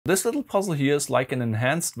This little puzzle here is like an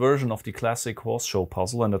enhanced version of the classic horse show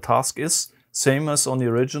puzzle, and the task is, same as on the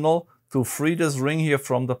original, to free this ring here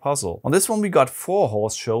from the puzzle. On this one we got 4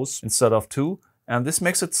 horse shows instead of 2, and this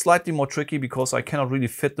makes it slightly more tricky because I cannot really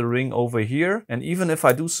fit the ring over here, and even if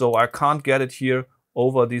I do so, I can't get it here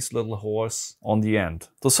over this little horse on the end.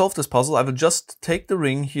 To solve this puzzle, I will just take the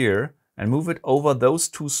ring here and move it over those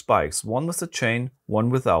 2 spikes, one with the chain, one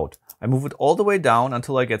without. I move it all the way down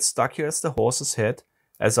until I get stuck here as the horse's head,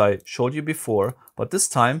 as I showed you before, but this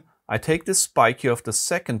time I take this spike here of the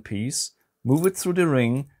second piece, move it through the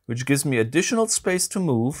ring, which gives me additional space to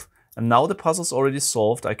move, and now the puzzle's already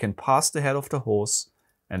solved. I can pass the head of the horse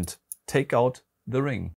and take out the ring.